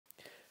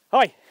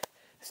Hi,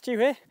 Stu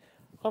here.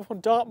 I'm from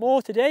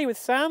Dartmoor today with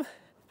Sam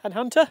and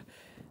Hunter,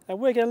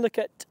 and we're going to look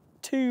at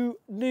two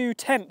new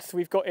tents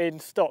we've got in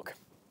stock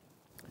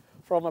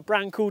from a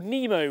brand called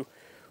Nemo.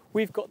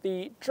 We've got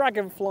the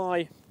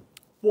Dragonfly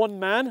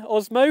 1-man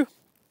OSMO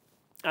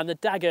and the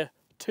Dagger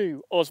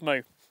 2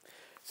 OSMO.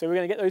 So we're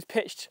going to get those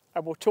pitched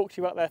and we'll talk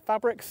to you about their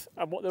fabrics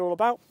and what they're all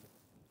about,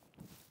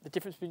 the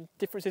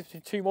differences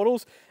between two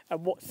models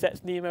and what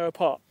sets Nemo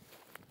apart.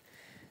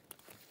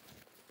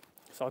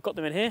 So I've got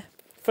them in here.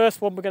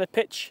 First one we're going to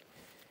pitch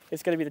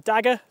is going to be the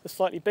Dagger, the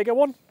slightly bigger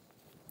one.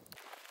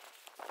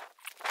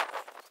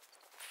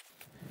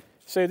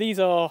 So these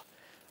are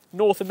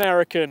North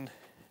American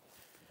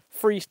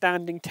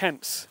freestanding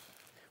tents,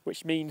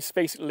 which means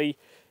basically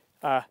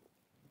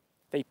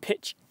they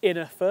pitch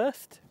inner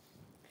first.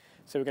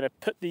 So we're going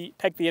to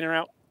peg the inner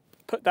out,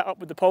 put that up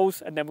with the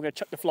poles, and then we're going to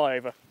chuck the fly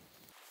over.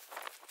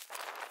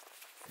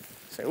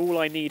 So all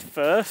I need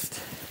first,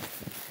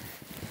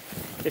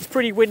 it's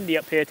pretty windy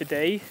up here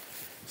today,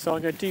 so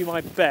I'm going to do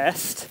my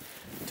best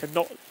to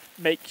not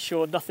make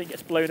sure nothing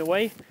gets blown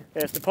away.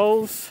 There's the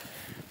poles,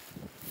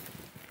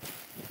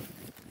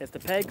 there's the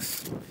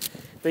pegs,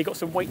 they got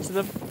some weight to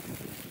them.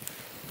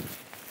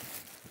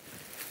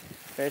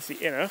 There's the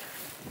inner.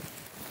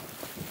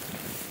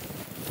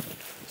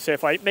 So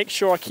if I make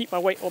sure I keep my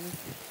weight on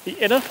the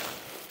inner,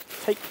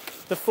 take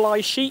the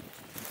fly sheet,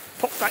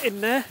 pop that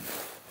in there.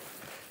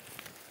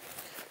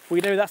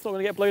 We know that's not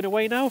going to get blown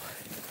away now.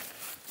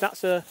 That's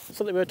something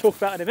we're going to talk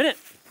about in a minute.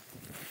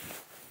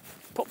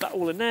 Pop that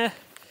all in there.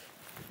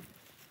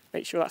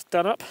 Make sure that's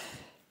done up.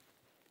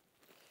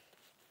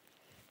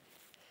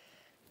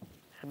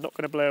 And not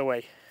going to blow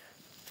away.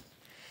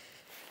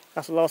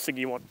 That's the last thing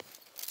you want.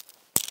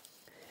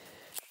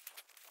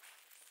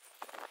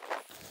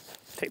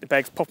 Take the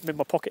bags, pop them in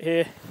my pocket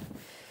here.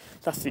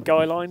 That's the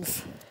guy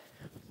lines.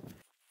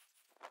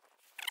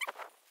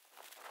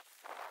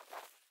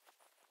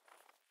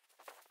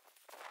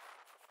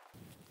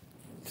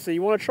 So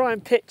you want to try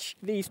and pitch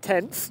these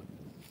tents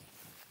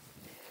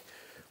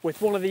with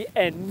one of the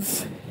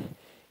ends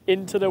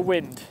into the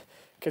wind,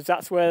 because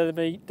that's where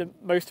the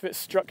most of its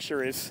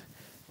structure is.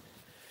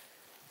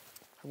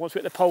 And once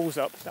we get the poles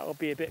up, that will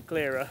be a bit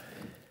clearer.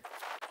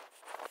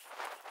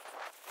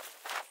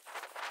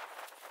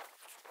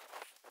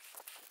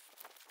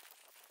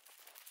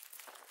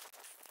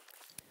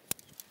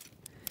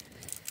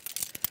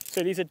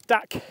 So these are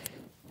DAC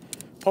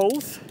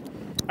poles,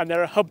 and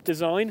they're a hub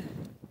design.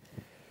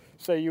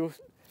 So you'll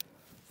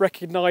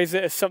recognise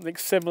it as something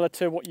similar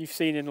to what you've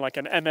seen in like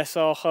an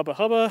MSR Hubba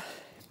Hubba,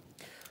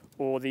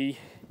 or the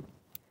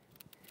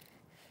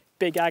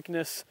Big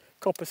Agnes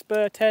copper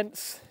spur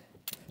tents,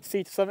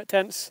 Sea to Summit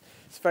tents.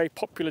 It's a very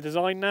popular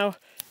design now.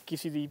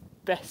 Gives you the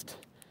best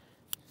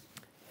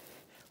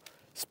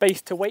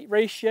space to weight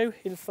ratio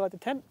inside the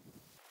tent.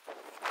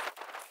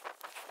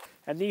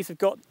 And these have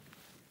got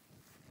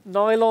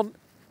nylon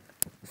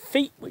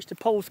feet which the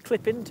poles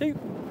clip into.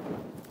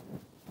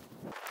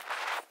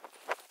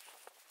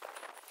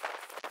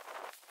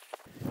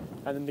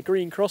 And then the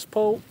green cross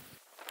pole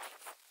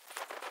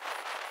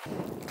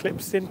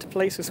clips into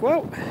place as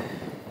well.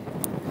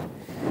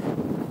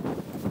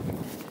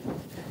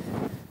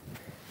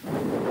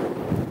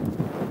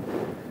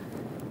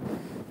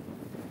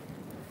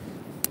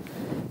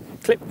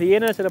 Clip the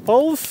inner to the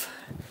poles.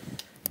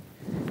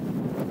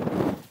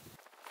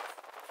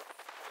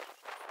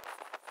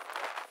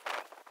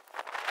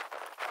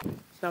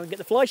 Now we can get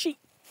the fly sheet.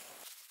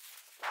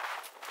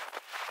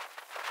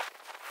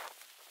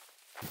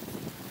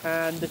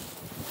 And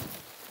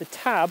the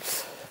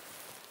tabs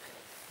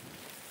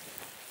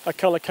are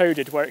colour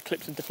coded where it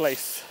clips into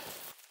place.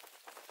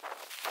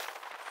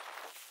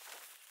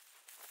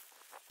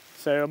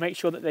 So I'll make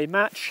sure that they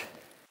match.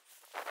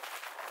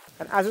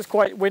 And as it's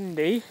quite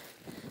windy,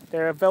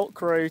 there are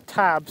Velcro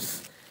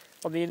tabs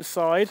on the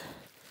inside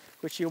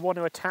which you'll want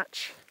to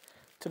attach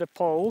to the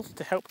pole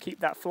to help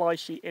keep that fly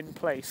sheet in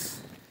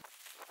place.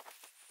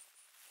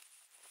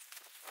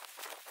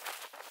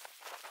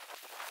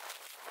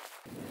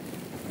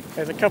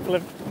 There's a couple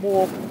of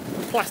more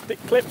plastic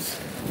clips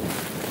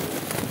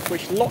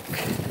which lock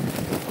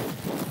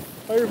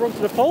over onto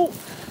the pole.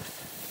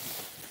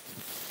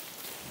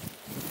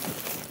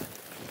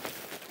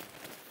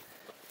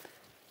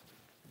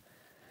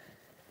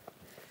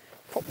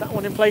 Pop that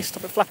one in place,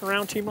 stop it flapping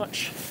around too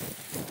much.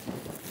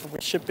 And we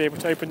should be able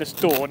to open this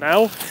door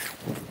now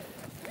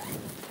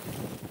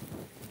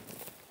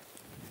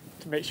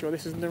to make sure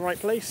this is in the right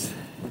place.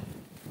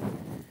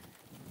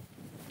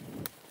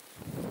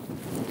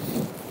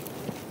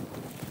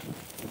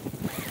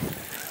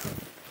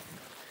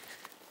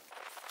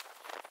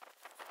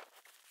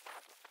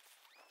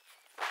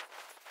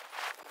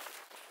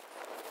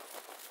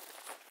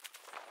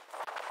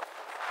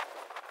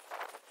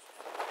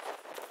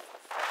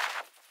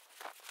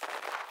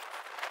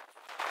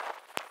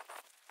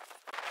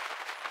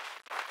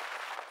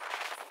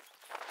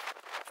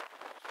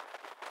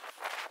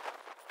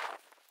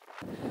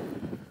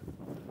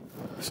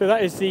 So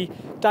that is the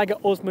Dagger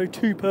OSMO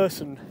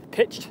 2-person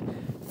pitched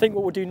think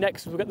what we'll do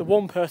next is we'll get the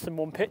one person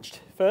one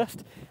pitched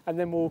first, and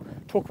then we'll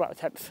talk about the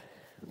tents.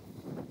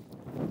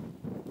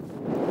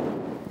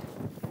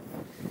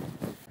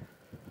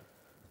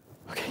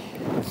 Okay.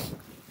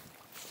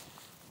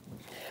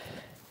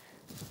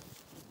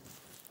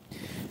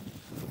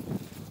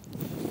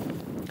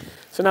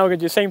 So now we're going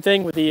to do the same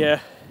thing with the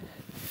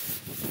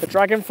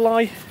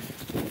Dragonfly.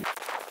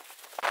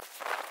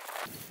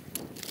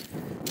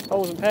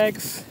 Poles and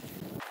pegs,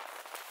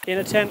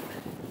 inner tent,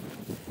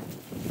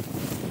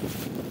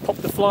 pop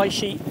the fly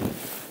sheet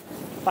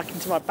back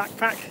into my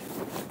backpack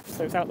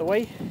so it's out of the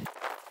way.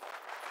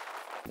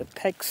 The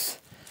pegs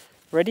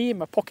ready in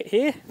my pocket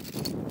here.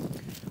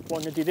 What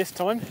I'm going to do this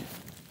time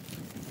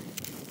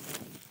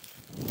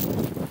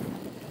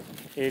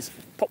is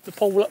pop the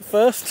pole up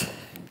first.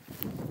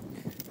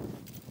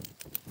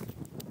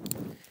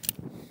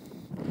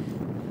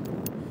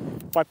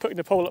 By putting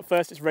the pole up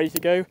first, it's ready to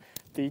go.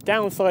 The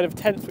downside of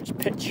tents which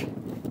pitch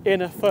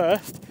inner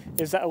first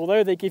is that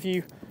although they give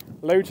you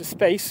loads of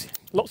space,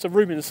 lots of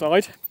room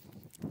inside,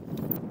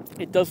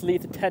 it does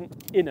leave the tent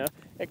inner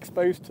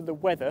exposed to the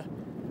weather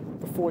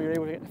before you're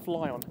able to get the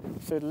fly on.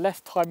 So the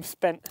less time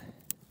spent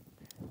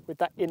with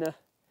that inner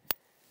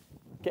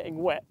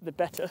getting wet, the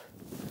better,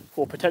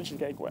 or potentially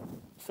getting wet.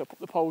 So I'll put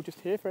the pole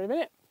just here for a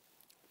minute.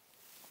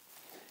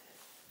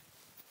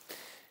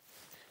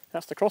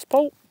 That's the cross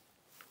pole.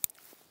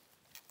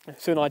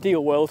 So in an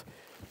ideal world,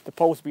 the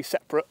poles would be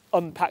separate,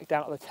 unpacked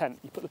out of the tent.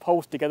 You put the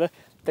poles together,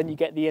 then you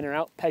get the inner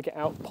out, peg it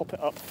out, pop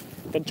it up,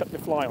 then chuck the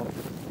fly on.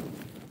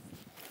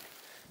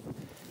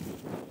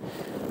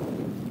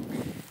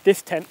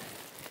 This tent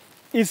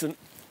isn't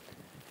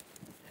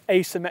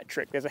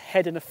asymmetric. There's a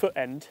head and a foot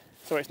end,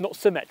 so it's not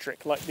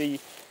symmetric like the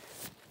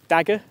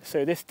Dagger.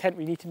 So this tent,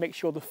 we need to make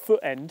sure the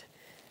foot end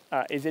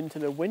is into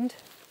the wind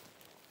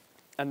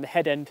and the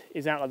head end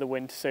is out of the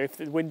wind. So if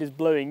the wind is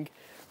blowing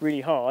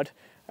really hard,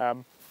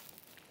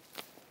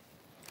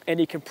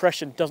 any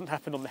compression doesn't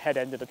happen on the head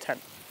end of the tent.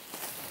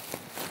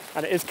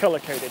 And it is colour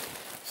coded.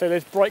 So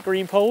there's bright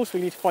green poles.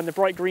 We need to find the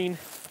bright green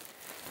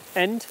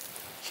end,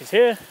 which is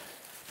here.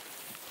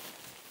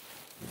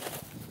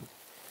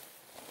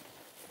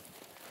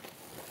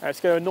 Now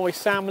it's going to annoy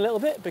Sam a little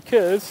bit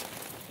because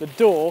the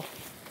door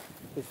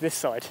is this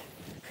side.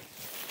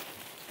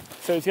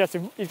 So he's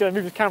going to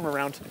move his camera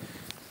around.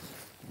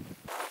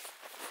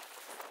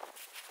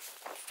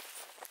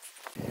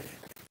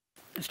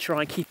 Let's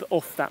try and keep it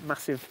off that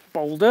massive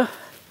boulder.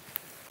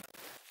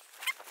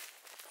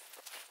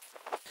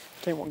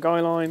 Don't want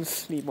guy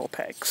lines, need more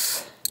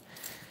pegs.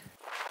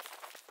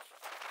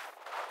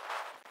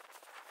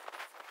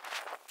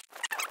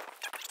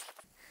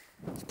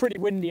 It's pretty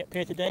windy up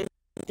here today.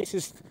 This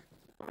is,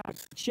 I would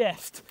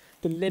suggest,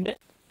 the limit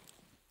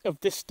of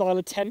this style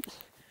of tent.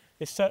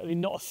 It's certainly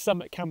not a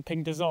summit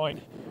camping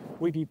design.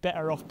 We'd be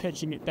better off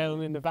pitching it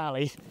down in the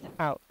valley,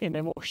 out in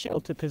a more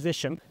sheltered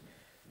position.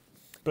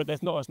 But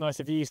there's not as nice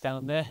of views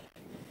down there,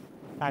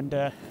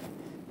 and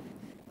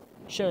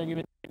showing him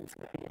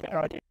a better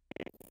idea.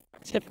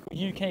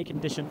 Typical UK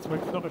conditions where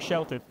it's not as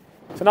sheltered.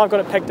 So now I've got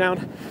it pegged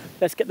down,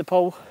 let's get the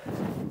pole.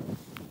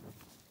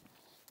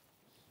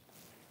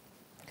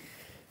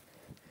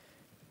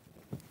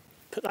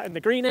 Put that in the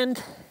green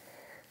end.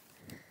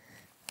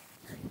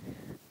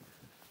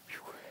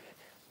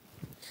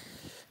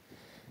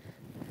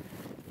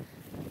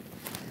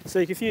 So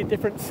you can see the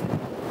difference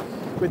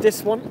with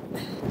this one.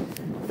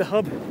 The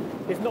hub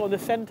is not in the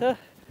centre,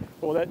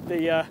 or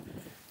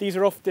these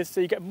are off this,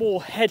 so you get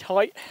more head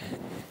height,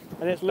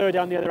 and it's lower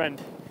down the other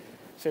end.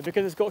 So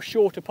because it's got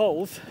shorter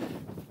poles,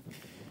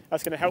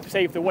 that's going to help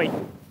save the weight.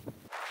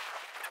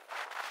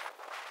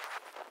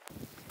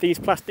 These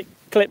plastic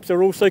clips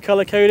are also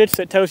colour coded,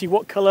 so it tells you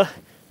what colour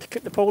to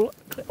clip the pole,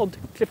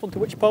 clip onto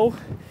which pole.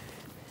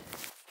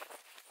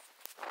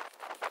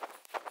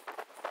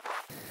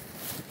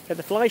 Get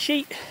the fly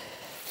sheet.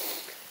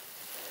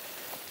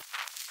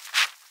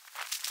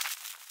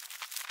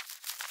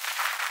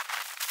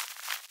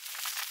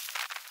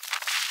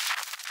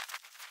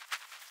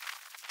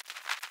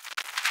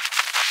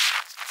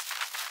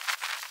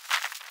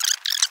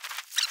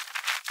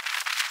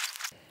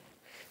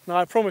 Now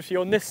I promise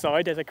you on this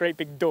side there's a great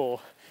big door,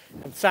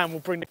 and Sam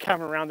will bring the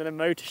camera around in a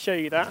mo to show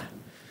you that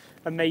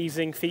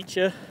amazing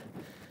feature.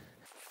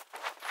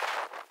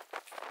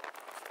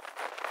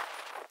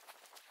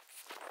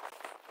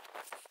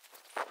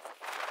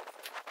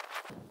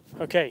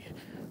 Okay,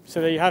 so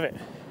there you have it.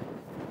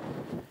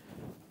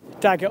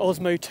 Dagger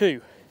OSMO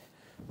 2,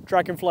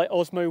 Dragonfly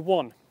OSMO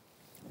 1.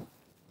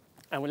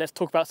 And let's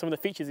talk about some of the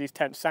features of these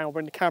tents. Sam will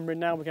bring the camera in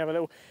now, we can have a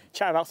little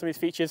chat about some of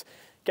these features,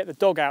 get the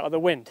dog out of the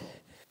wind.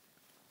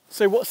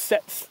 So what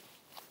sets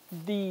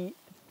the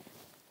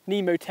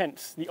Nemo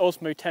tents, the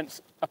OSMO tents,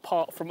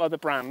 apart from other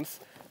brands,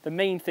 the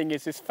main thing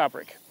is this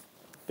fabric.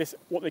 This,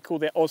 what they call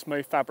their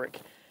OSMO fabric.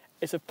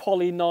 It's a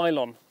poly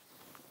nylon.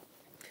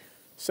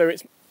 So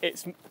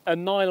it's a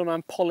nylon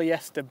and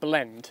polyester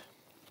blend.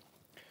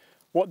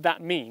 What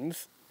that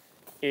means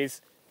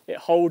is it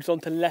holds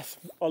on to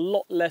a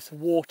lot less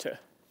water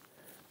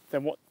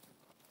than what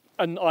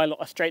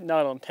a straight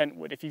nylon tent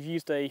would. If you've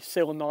used a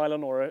sil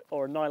nylon or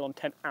a nylon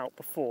tent out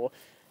before,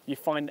 you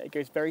find that it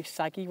goes very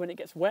saggy when it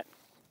gets wet.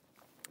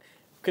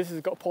 Because this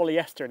has got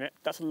polyester in it,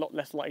 that's a lot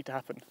less likely to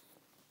happen.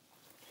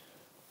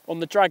 On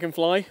the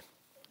Dragonfly,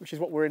 which is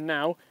what we're in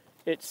now,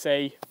 it's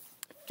a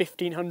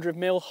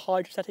 1500mm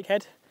hydrostatic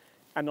head,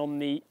 and on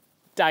the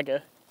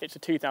Dagger, it's a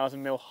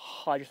 2000mm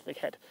hydrostatic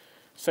head.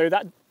 So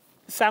that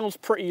sounds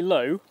pretty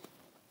low,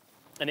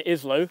 and it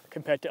is low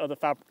compared to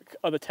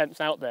other tents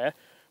out there,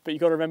 but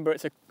you've got to remember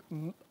it's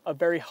a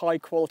very high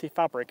quality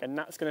fabric, and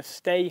that's going to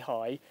stay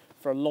high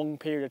for a long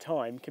period of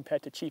time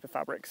compared to cheaper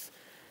fabrics.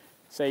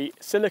 So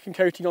silicone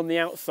coating on the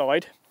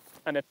outside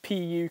and a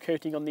PU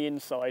coating on the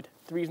inside.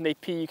 The reason they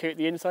PU coat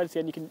the inside is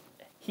then you can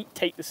heat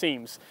tape the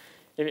seams.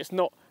 If it's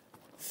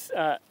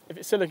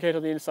silicone coated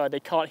on the inside, they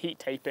can't heat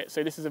tape it,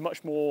 so this is a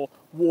much more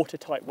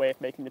watertight way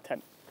of making the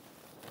tent.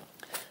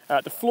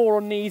 The floor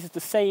on these is the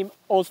same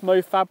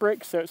OSMO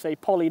fabric, so it's a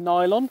poly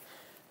nylon,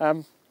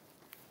 and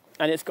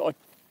it's got a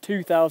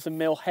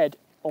 2000mm head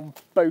on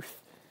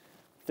both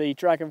the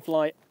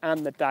Dragonfly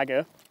and the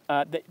Dagger.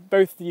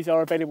 Both of these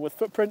are available with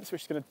footprints,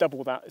 which is going to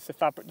double that. It's the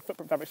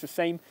footprint fabric's the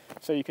same,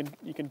 so you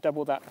can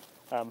double that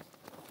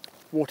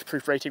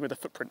waterproof rating with a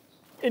footprint.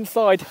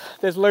 Inside,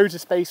 there's loads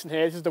of space in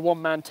here. This is the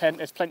one-man tent.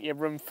 There's plenty of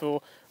room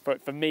for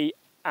me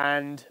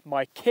and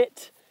my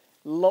kit.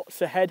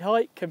 Lots of head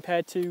height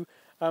compared to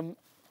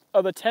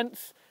other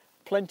tents.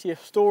 Plenty of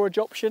storage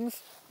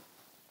options.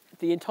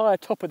 The entire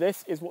top of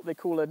this is what they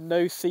call a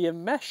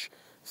no-seam mesh.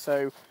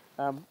 So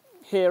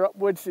here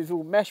upwards is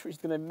all mesh, which is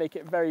going to make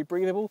it very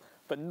breathable,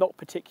 but not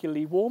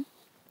particularly warm.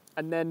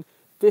 And then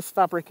this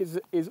fabric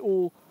is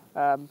all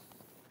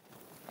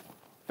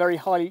very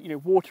highly,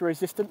 water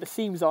resistant. The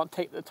seams aren't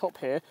taped at the top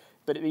here,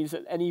 but it means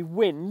that any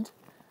wind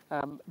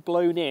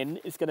blown in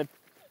is going to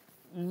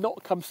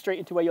not come straight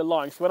into where you're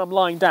lying. So when I'm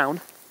lying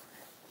down,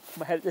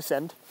 my head at this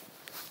end,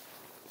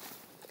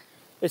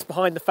 it's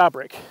behind the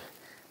fabric.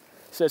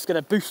 So it's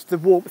going to boost the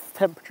warmth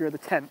temperature of the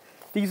tent.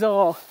 These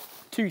are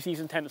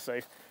 2-season tents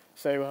though.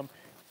 So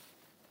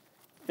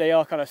they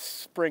are kind of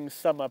spring,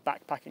 summer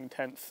backpacking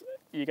tents.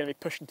 You're going to be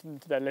pushing them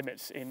to their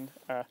limits in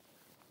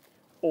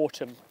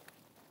autumn.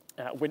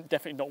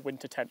 Definitely not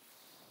winter tent.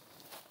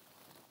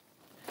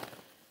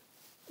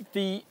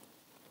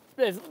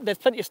 There's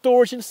plenty of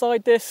storage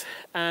inside this,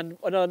 and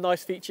another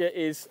nice feature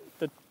is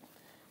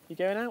you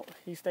going out?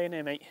 You staying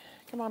here, mate?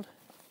 Come on.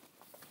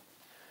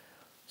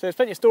 So there's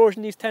plenty of storage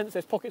in these tents.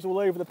 There's pockets all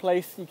over the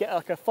place. You get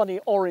like a funny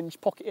orange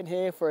pocket in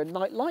here for a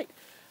night light,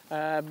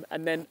 and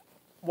then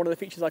one of the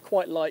features I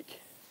quite like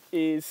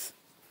is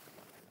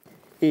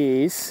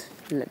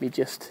let me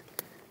just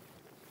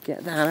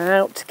get that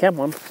out. Come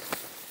on.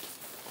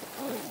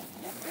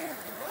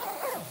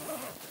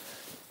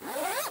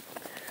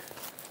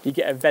 You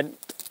get a vent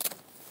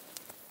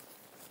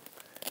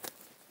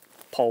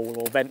pole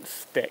or vent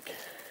stick.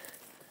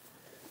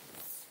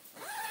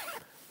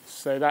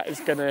 So that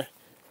is going to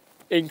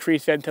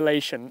increase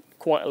ventilation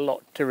quite a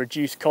lot to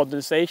reduce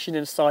condensation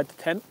inside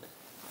the tent.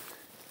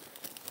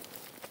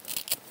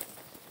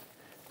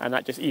 And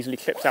that just easily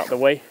clips out the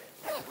way.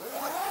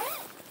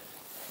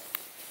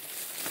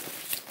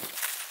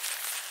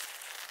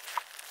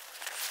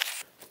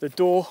 The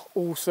door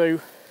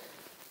also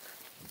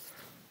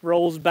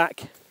rolls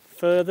back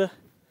further,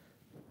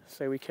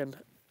 so we can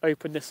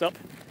open this up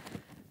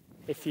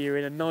if you're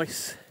in a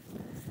nice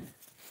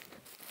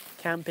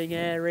camping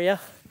area.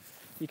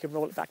 You can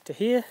roll it back to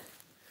here,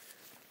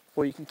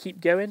 or you can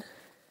keep going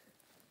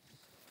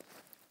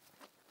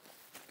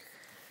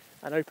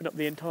and open up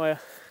the entire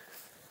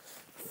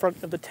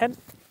front of the tent.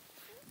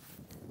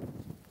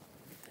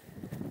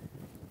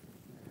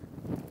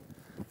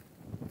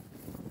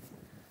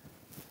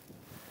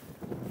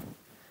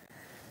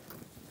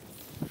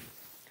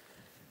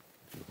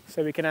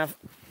 So we can have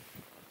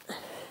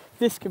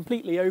this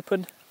completely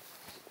open.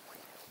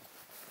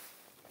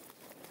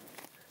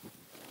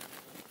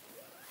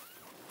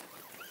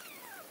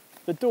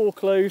 The door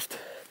closed,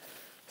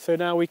 so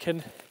now we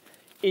can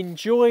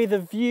enjoy the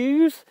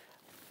views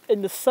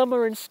in the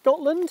summer in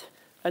Scotland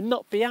and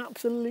not be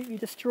absolutely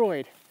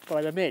destroyed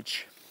by the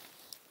midge.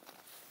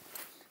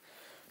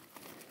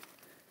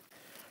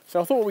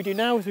 So I thought what we do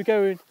now is we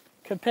go and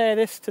compare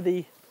this to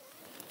the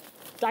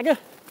Dagger,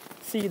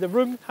 see the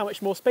room, how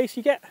much more space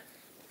you get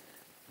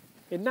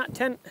in that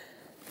tent,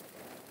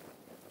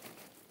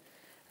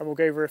 and we'll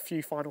go over a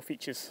few final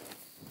features.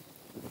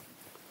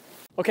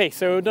 Okay,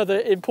 so another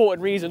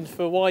important reason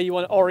for why you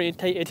want it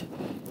orientated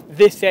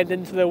this end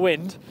into the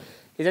wind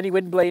is any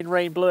wind blowing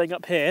rain blowing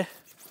up here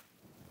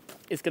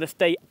is going to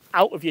stay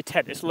out of your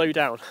tent. It's low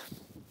down,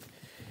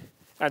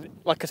 and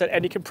like I said,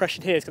 any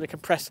compression here is going to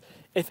compress,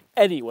 if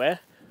anywhere,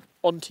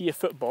 onto your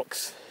foot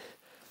box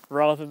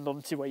rather than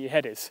onto where your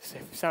head is. So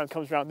if the sound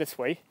comes around this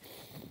way,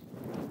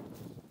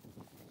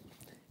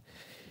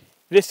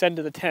 this end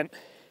of the tent,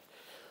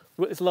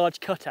 we've got this large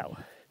cutout,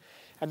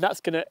 and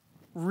that's going to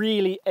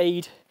really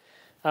aid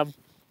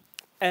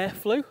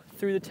airflow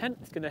through the tent.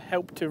 It's going to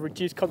help to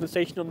reduce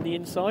condensation on the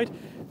inside.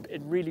 But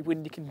in really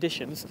windy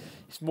conditions,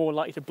 it's more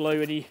likely to blow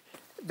any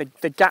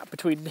the gap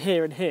between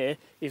here and here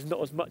is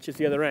not as much as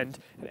the other end,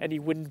 and any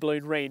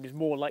wind-blown rain is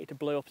more likely to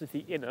blow up into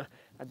the inner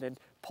and then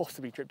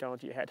possibly drip down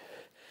onto your head.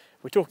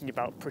 We're talking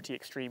about pretty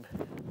extreme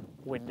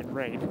wind and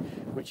rain,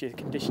 which is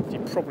conditions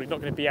you're probably not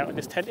going to be out in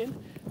this tent in.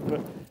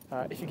 But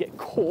if you get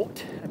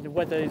caught, and the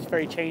weather is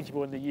very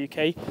changeable in the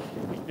UK,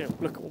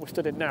 look at what we're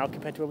stood in now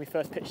compared to when we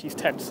first pitched these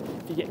tents.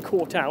 If you get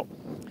caught out,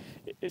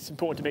 it's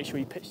important to make sure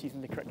you pitch these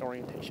in the correct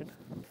orientation.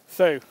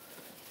 So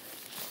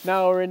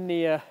now we're in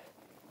the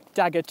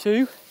Dagger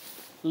 2.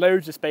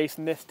 Loads of space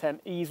in this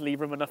tent, easily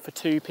room enough for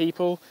 2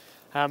 people.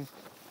 You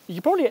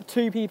can probably get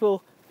 2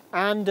 people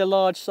and a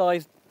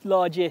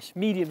large-ish,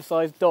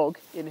 medium-sized dog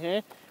in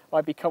here.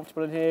 I'd be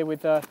comfortable in here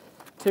with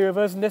 2 of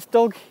us and this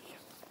dog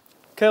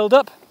curled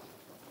up.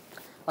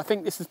 I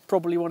think this is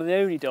probably one of the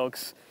only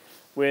dogs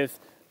with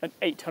an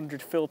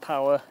 800 fill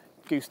power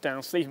goose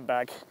down sleeping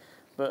bag,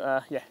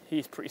 but yeah,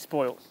 he's pretty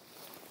spoilt.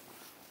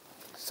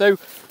 So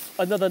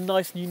another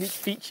nice unique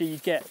feature you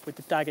get with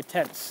the Dagger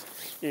tents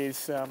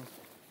is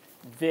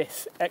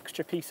this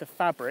extra piece of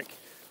fabric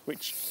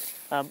which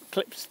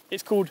clips.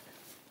 It's called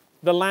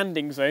the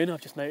landing zone,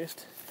 I've just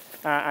noticed,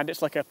 and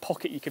it's like a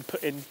pocket you can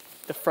put in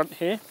the front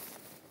here.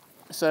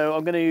 So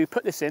I'm going to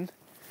put this in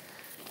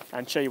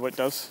and show you what it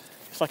does.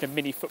 It's like a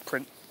mini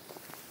footprint,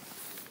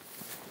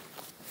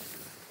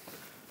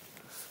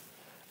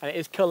 and it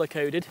is colour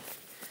coded,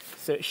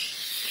 so it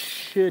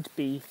should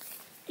be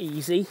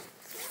easy.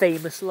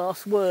 Famous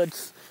last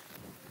words.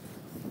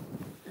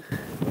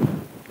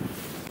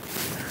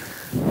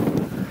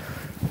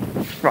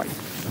 Right.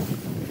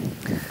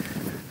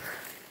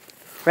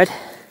 Red.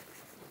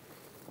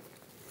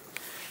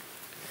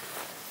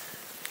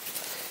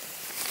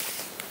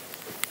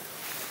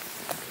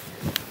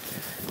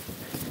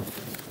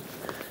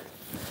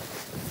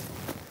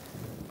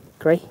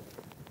 Grey.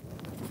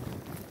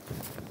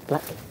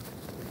 Black.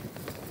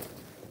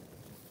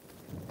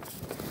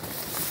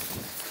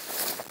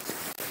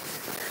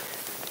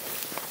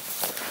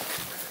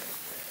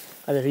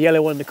 And there's a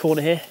yellow one in the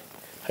corner here.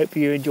 Hope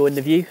you're enjoying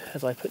the view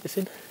as I put this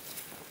in.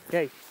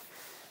 Okay,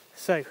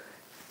 so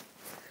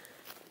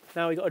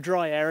now we've got a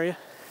dry area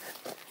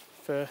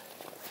for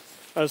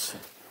us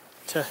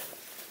to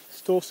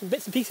store some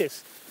bits and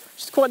pieces,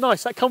 which is quite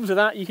nice. That comes with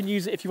that. You can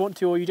use it if you want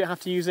to, or you don't have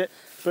to use it.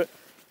 But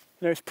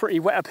it's pretty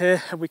wet up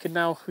here, and we've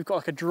got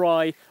like a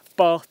dry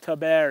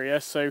bathtub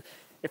area. So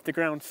if the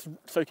ground's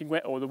soaking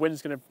wet or the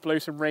wind's going to blow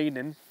some rain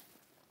in,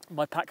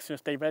 my pack's going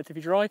to stay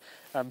relatively dry.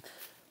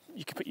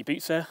 You can put your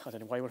boots there. I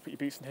don't know why you want to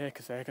put your boots in here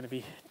because they're going to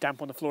be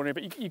damp on the floor in here,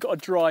 but you've got a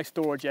dry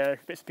storage area,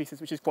 bits and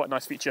pieces, which is quite a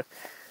nice feature.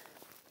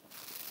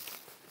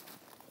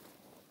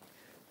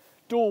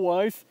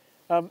 Door-wise,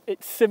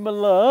 it's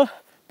similar,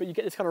 but you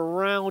get this kind of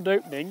round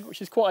opening, which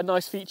is quite a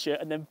nice feature,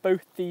 and then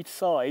both these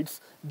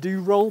sides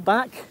do roll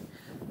back,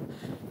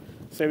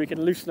 so we can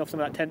loosen off some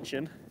of that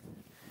tension.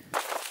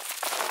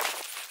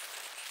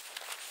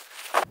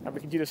 And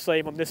we can do the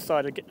same on this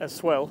side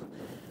as well.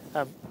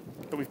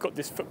 But we've got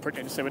this footprint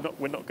in, so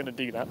we're not going to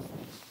do that.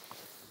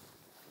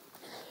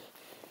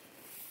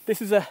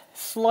 This is a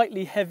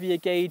slightly heavier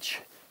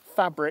gauge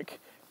fabric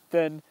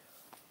than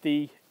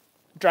the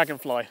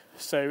Dragonfly,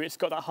 so it's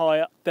got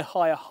the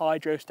higher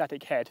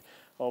hydrostatic head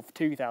of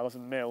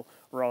 2000 mil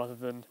rather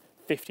than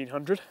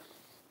 1500.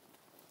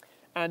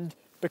 And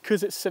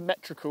because it's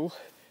symmetrical,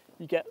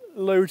 you get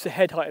loads of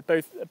head height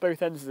at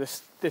both ends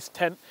of this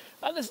tent,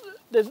 and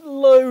there's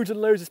loads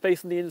and loads of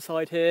space on the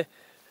inside here.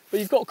 But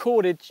you've got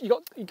cordage,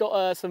 you've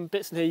got some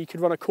bits in here you could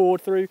run a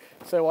cord through,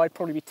 so I'd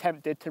probably be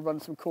tempted to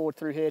run some cord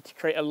through here to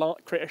create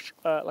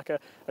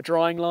a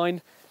drying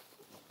line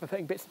by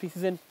putting bits and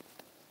pieces in.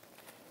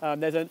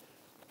 There's a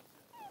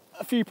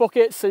few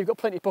pockets, so you've got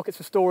plenty of pockets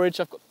for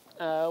storage. I've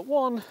got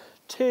 1,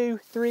 2,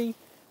 3,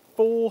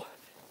 4,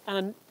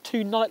 and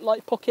 2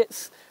 nightlight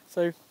pockets,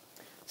 so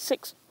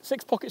six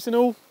pockets in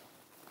all.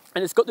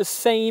 And it's got the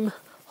same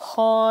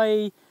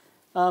high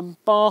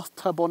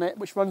bathtub on it,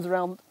 which runs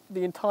around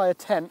the entire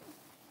tent,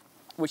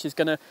 which is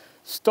going to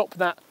stop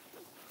that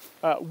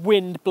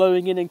wind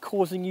blowing in and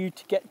causing you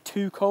to get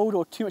too cold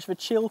or too much of a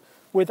chill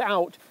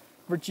without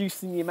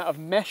reducing the amount of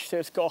mesh. So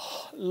it's got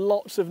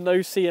lots of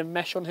no-see and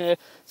mesh on here.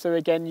 So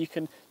again, you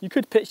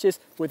could pitch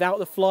this without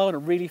the fly on a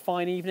really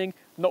fine evening.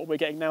 Not what we're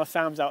getting now.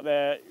 Sam's out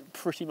there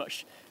pretty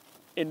much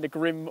in the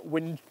grim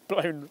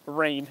wind-blown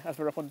rain as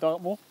we're up on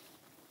Dartmoor.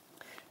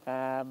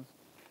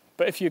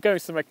 But if you're going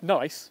somewhere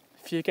nice,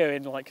 if you're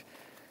going like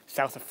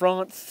south of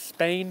France,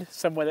 Spain,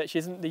 somewhere that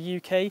isn't the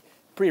UK,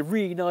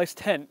 really nice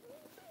tent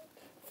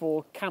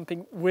for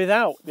camping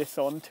without this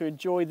on, to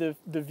enjoy the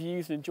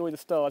views and enjoy the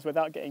stars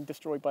without getting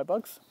destroyed by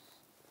bugs.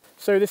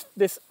 So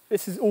this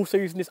is also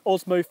using this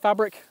OSMO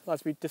fabric,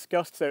 as we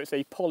discussed, so it's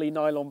a poly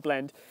nylon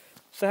blend.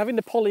 So having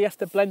the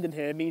polyester blend in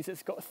here means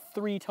it's got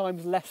 3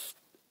 times less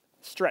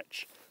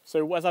stretch.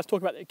 So as I was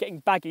talking about it getting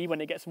baggy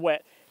when it gets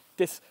wet,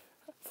 this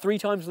 3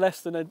 times less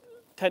than a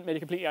tent made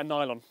completely out of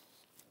nylon.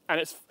 And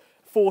it's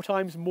 4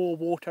 times more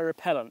water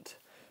repellent,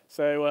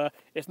 so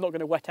it's not going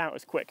to wet out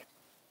as quick.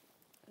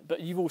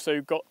 But you've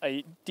also got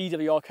a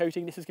DWR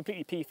coating. This is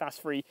completely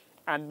PFAS free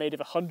and made of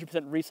 100%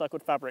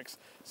 recycled fabrics.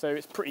 So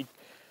it's pretty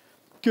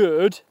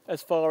good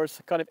as far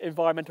as kind of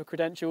environmental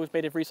credentials,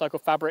 made of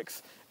recycled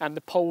fabrics, and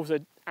the poles are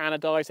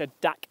anodized, they're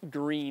DAC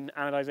green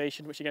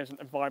anodization, which again is an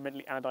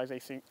environmentally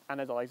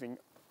anodizing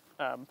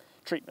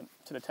treatment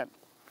to the tent.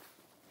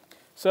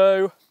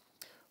 So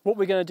what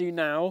we're going to do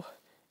now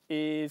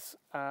is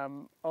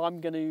I'm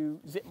going to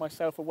zip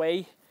myself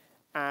away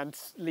and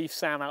leave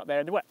Sam out there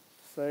in the wet.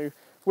 So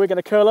we're going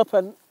to curl up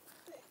and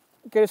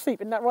go to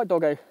sleep. Isn't that right,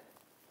 doggo?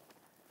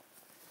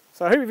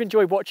 So I hope you've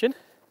enjoyed watching,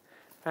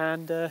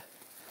 and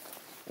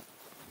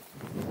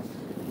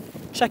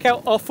check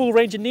out our full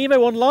range of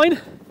Nemo online,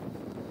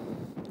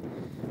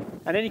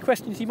 and any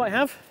questions you might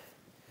have,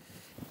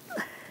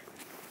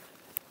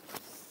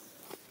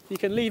 you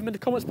can leave them in the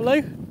comments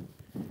below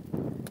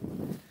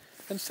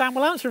and Sam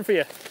will answer them for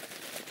you.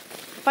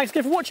 Thanks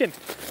again for watching.